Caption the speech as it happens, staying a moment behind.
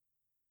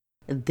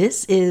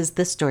This is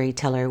the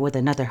storyteller with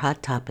another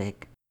hot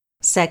topic.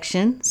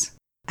 Sections,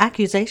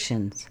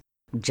 accusations,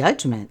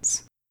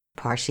 judgments,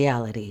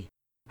 partiality.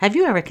 Have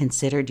you ever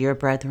considered your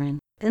brethren?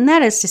 And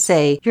that is to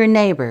say, your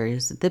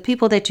neighbors, the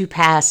people that you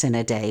pass in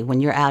a day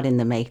when you're out in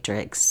the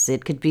matrix.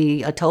 It could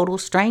be a total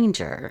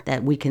stranger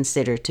that we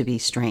consider to be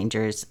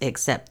strangers,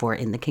 except for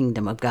in the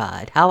kingdom of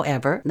God.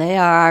 However, they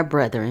are our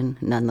brethren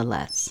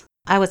nonetheless.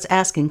 I was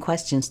asking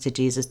questions to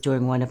Jesus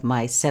during one of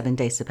my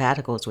 7-day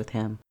sabbaticals with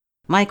him.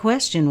 My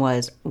question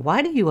was,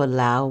 why do you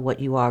allow what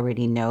you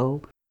already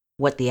know,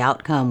 what the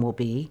outcome will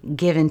be,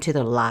 given to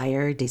the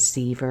liar,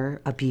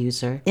 deceiver,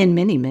 abuser in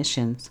many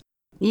missions?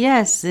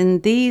 Yes,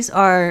 and these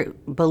are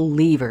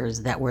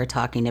believers that we're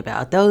talking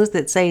about. Those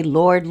that say,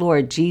 Lord,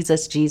 Lord,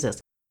 Jesus,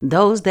 Jesus.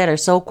 Those that are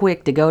so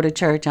quick to go to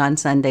church on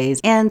Sundays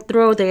and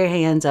throw their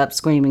hands up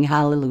screaming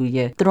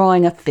hallelujah,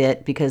 throwing a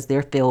fit because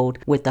they're filled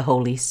with the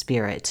Holy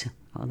Spirit.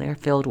 Well, they're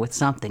filled with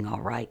something,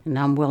 all right. And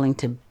I'm willing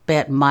to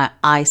bet my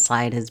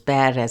eyesight, as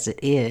bad as it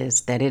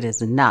is, that it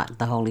is not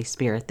the Holy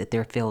Spirit that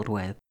they're filled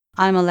with.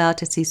 I'm allowed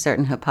to see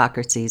certain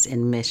hypocrisies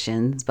in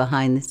missions.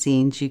 Behind the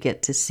scenes, you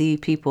get to see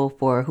people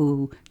for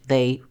who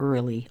they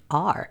really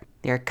are.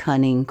 Their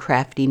cunning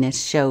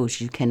craftiness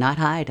shows you cannot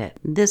hide it.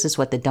 This is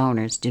what the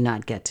donors do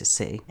not get to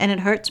see. And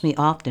it hurts me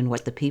often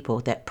what the people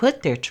that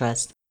put their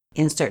trust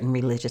in certain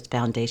religious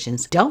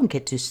foundations don't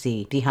get to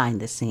see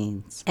behind the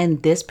scenes.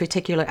 And this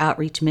particular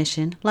outreach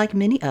mission, like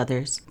many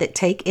others that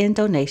take in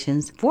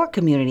donations for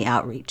community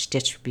outreach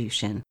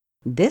distribution,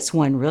 this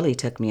one really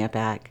took me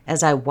aback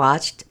as I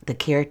watched the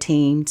care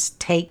teams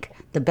take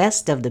the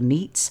best of the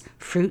meats,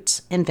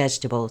 fruits, and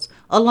vegetables,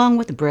 along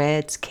with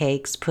breads,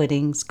 cakes,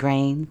 puddings,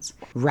 grains,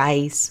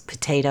 rice,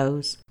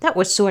 potatoes, that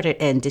were sorted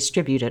and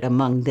distributed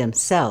among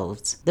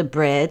themselves. The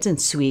breads and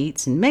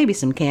sweets and maybe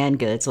some canned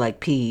goods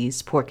like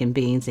peas, pork and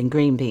beans, and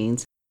green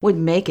beans would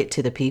make it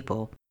to the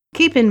people.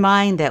 Keep in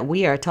mind that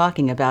we are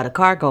talking about a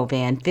cargo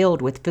van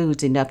filled with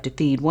foods enough to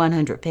feed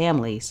 100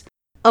 families,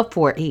 of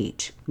 4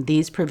 each.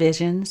 These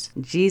provisions,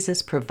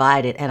 Jesus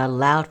provided and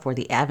allowed for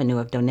the avenue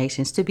of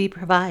donations to be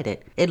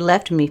provided. It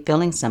left me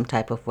feeling some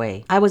type of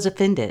way. I was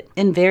offended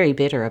and very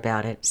bitter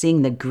about it,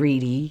 seeing the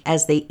greedy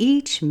as they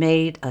each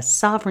made a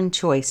sovereign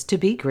choice to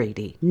be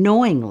greedy,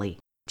 knowingly.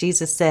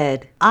 Jesus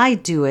said, I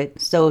do it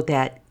so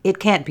that it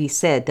can't be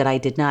said that I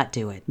did not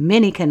do it.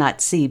 Many cannot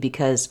see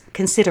because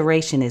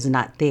consideration is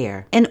not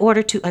there. In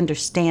order to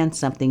understand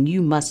something,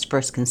 you must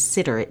first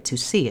consider it to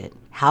see it.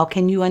 How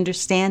can you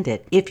understand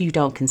it if you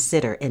don't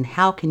consider? And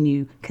how can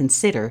you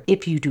consider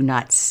if you do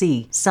not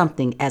see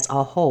something as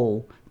a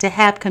whole, to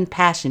have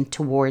compassion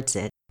towards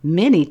it?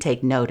 Many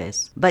take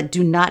notice, but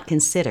do not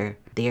consider.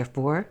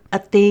 Therefore, a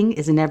thing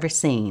is never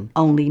seen,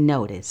 only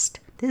noticed.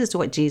 This is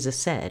what Jesus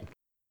said.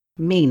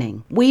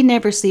 Meaning, we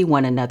never see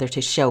one another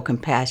to show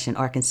compassion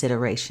or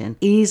consideration,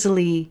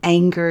 easily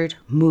angered,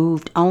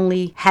 moved,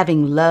 only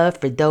having love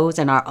for those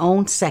in our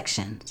own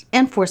sections.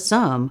 And for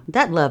some,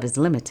 that love is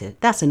limited.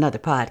 That's another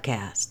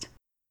podcast.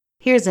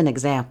 Here's an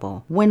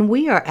example. When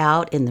we are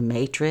out in the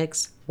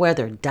matrix,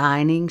 whether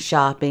dining,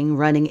 shopping,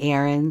 running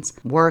errands,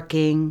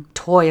 working,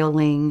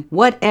 toiling,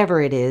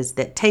 whatever it is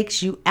that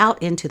takes you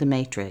out into the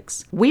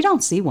matrix, we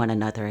don't see one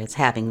another as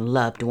having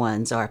loved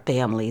ones or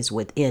families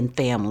within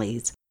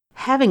families.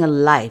 Having a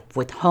life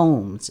with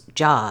homes,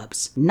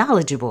 jobs,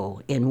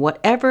 knowledgeable in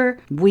whatever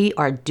we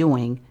are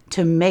doing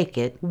to make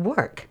it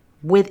work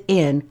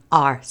within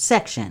our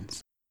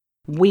sections.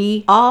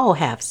 We all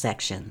have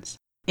sections.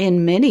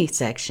 In many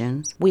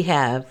sections, we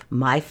have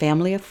my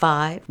family of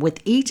 5,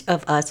 with each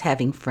of us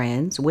having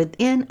friends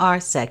within our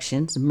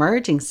sections,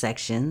 merging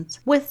sections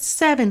with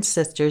 7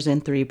 sisters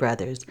and 3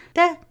 brothers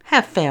that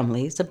have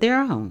families of their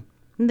own.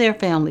 Their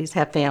families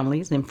have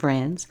families and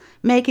friends,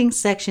 making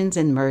sections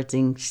and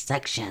merging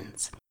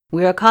sections.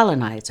 We are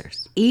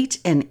colonizers, each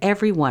and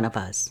every one of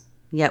us,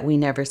 yet we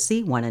never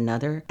see one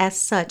another as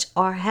such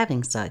or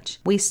having such.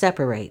 We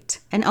separate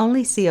and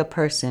only see a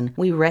person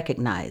we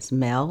recognize,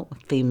 male,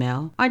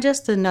 female, or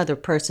just another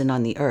person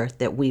on the earth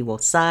that we will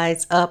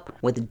size up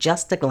with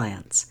just a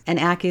glance. An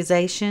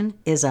accusation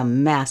is a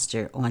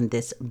master on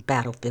this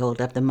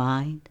battlefield of the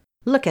mind.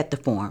 Look at the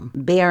form.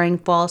 Bearing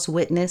false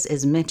witness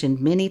is mentioned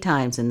many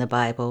times in the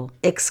Bible,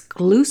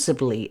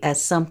 exclusively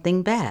as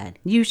something bad.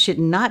 You should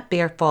not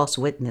bear false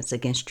witness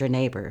against your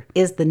neighbor,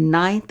 is the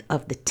 9th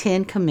of the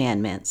 10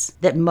 commandments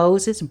that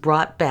Moses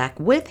brought back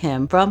with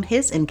him from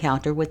his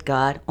encounter with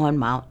God on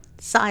Mount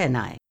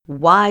Sinai.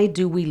 Why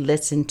do we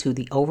listen to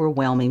the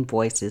overwhelming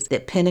voices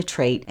that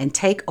penetrate and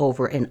take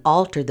over and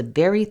alter the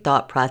very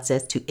thought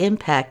process to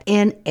impact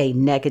in a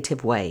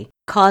negative way,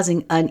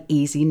 causing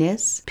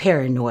uneasiness,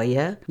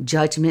 paranoia,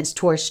 judgments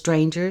towards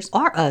strangers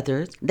or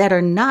others that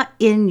are not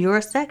in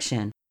your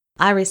section?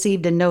 I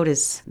received a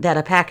notice that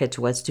a package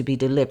was to be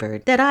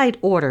delivered that I'd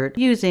ordered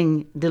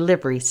using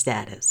delivery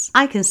status.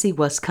 I can see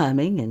what's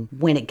coming and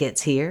when it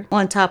gets here.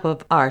 On top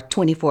of our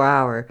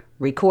 24-hour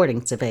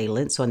recording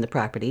surveillance on the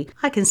property,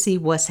 I can see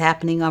what's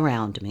happening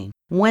around me.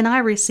 When I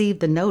received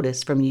the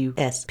notice from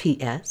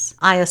USPS,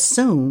 I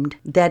assumed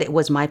that it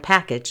was my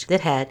package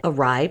that had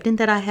arrived and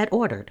that I had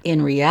ordered.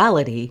 In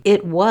reality,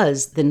 it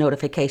was the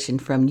notification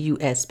from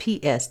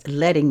USPS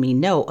letting me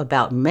know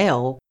about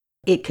mail.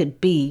 It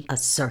could be a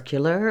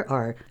circular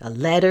or a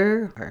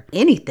letter or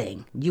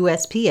anything.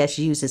 USPS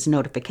uses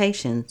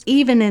notifications,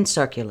 even in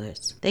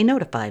circulars. They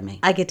notify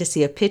me. I get to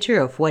see a picture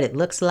of what it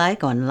looks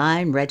like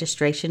online,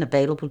 registration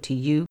available to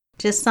you.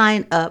 Just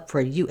sign up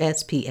for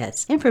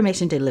USPS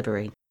information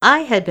delivery. I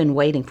had been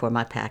waiting for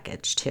my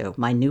package too,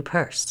 my new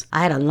purse.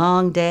 I had a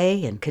long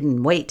day and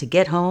couldn't wait to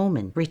get home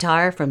and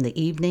retire from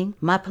the evening.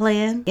 My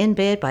plan, in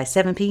bed by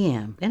 7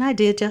 p.m. And I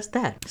did just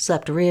that.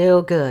 Slept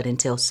real good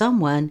until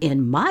someone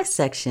in my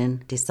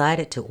section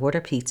decided to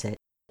order pizza at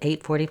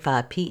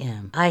 8:45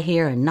 p.m. I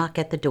hear a knock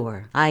at the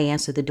door. I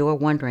answer the door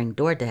wondering,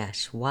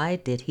 DoorDash, why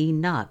did he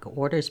knock?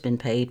 Order's been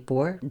paid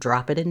for.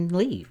 Drop it and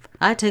leave.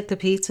 I took the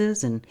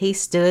pizzas and he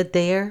stood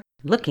there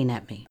looking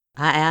at me.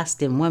 I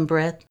asked in one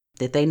breath,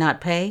 did they not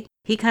pay?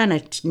 He kind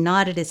of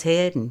nodded his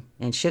head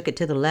and shook it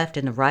to the left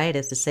and the right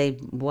as to say,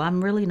 well,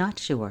 I'm really not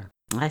sure.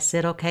 I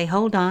said, okay,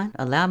 hold on.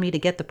 Allow me to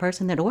get the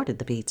person that ordered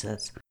the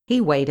pizzas. He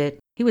waited.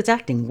 He was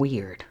acting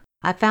weird.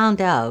 I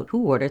found out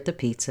who ordered the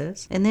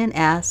pizzas and then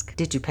asked,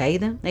 did you pay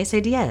them? They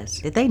said,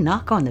 yes. Did they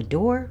knock on the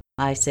door?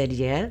 I said,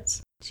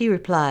 yes. She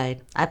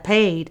replied, I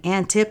paid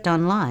and tipped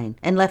online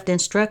and left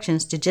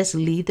instructions to just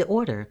leave the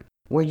order.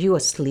 Were you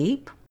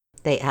asleep?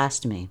 They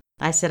asked me.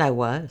 I said I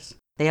was.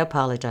 They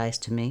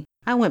apologized to me.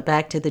 I went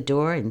back to the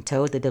door and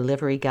told the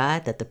delivery guy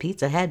that the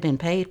pizza had been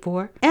paid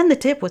for and the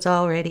tip was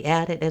already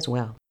added as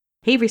well.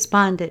 He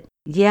responded,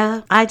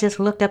 yeah, I just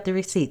looked up the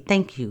receipt.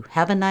 Thank you.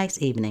 Have a nice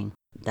evening.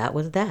 That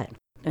was that.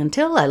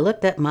 Until I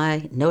looked at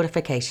my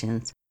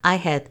notifications, I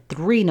had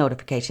 3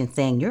 notifications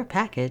saying your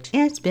package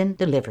has been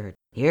delivered.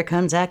 Here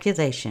comes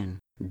accusation.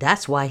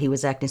 That's why he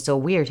was acting so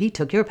weird. He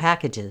took your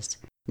packages.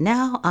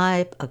 Now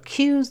I've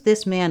accused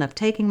this man of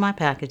taking my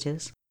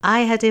packages.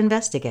 I had to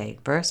investigate.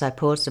 First, I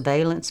pulled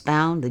surveillance,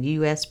 found the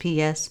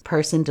USPS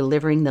person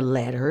delivering the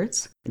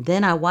letters.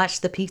 Then I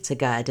watched the pizza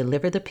guy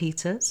deliver the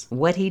pizzas,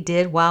 what he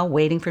did while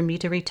waiting for me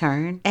to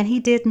return, and he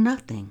did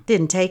nothing.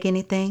 Didn't take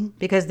anything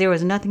because there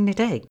was nothing to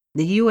take.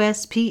 The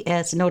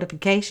USPS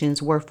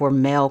notifications were for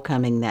mail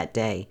coming that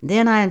day.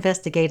 Then I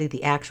investigated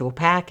the actual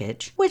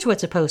package, which was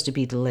supposed to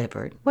be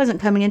delivered.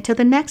 Wasn't coming until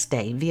the next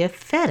day via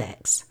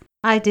FedEx.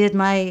 I did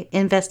my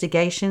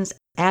investigations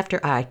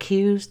after I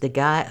accused the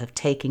guy of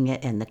taking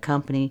it and the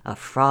company of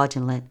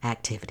fraudulent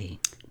activity.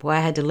 Boy, I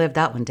had to live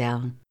that one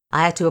down.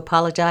 I had to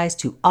apologize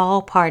to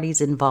all parties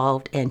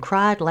involved and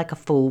cried like a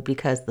fool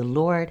because the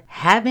Lord,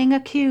 having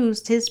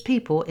accused his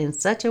people in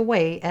such a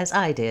way as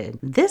I did.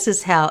 This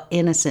is how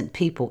innocent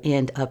people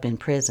end up in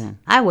prison.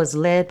 I was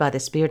led by the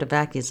spirit of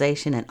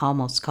accusation and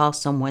almost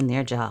cost someone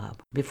their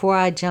job. Before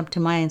I jumped to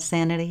my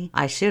insanity,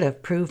 I should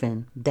have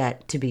proven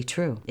that to be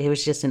true. It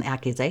was just an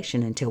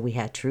accusation until we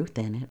had truth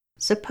in it.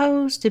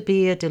 Supposed to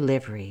be a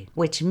delivery,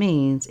 which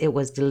means it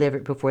was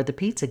delivered before the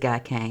pizza guy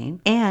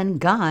came and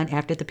gone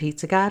after the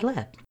pizza guy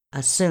left.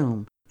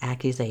 Assume,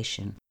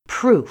 accusation.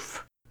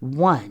 Proof.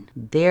 1,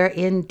 there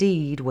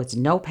indeed was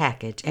no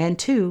package. And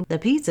 2, the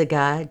pizza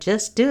guy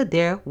just stood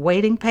there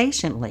waiting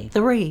patiently.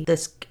 3,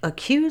 the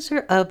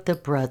accuser of the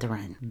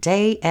brethren,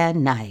 day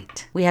and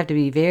night. We have to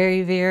be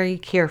very, very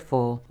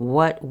careful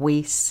what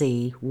we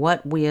see,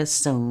 what we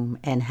assume,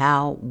 and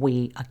how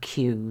we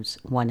accuse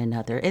one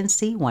another and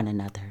see one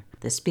another.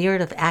 The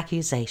spirit of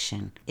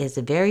accusation is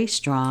very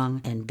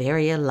strong and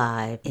very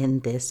alive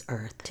in this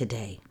earth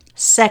today.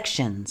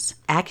 Sections,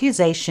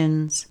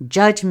 accusations,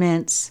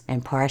 judgments,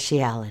 and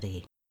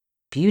partiality.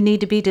 If you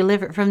need to be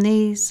delivered from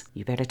these,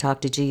 you better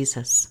talk to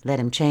Jesus. Let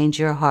him change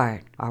your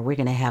heart, or we're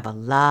going to have a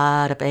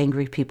lot of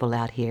angry people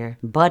out here,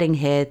 butting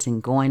heads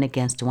and going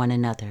against one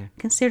another.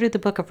 Consider the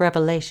book of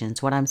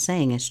Revelations. What I'm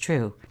saying is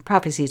true.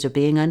 Prophecies are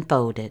being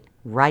unfolded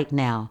right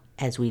now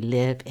as we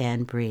live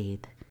and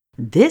breathe.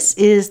 This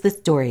is the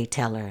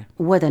storyteller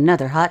with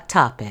another hot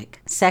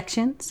topic.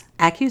 Sections,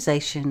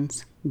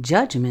 accusations,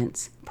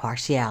 judgments,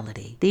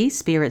 partiality. These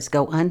spirits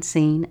go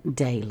unseen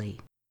daily.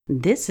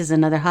 This is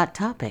another hot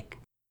topic.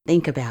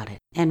 Think about it.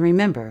 And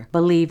remember,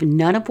 believe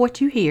none of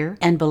what you hear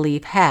and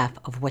believe half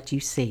of what you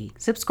see.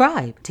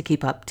 Subscribe to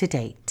keep up to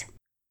date.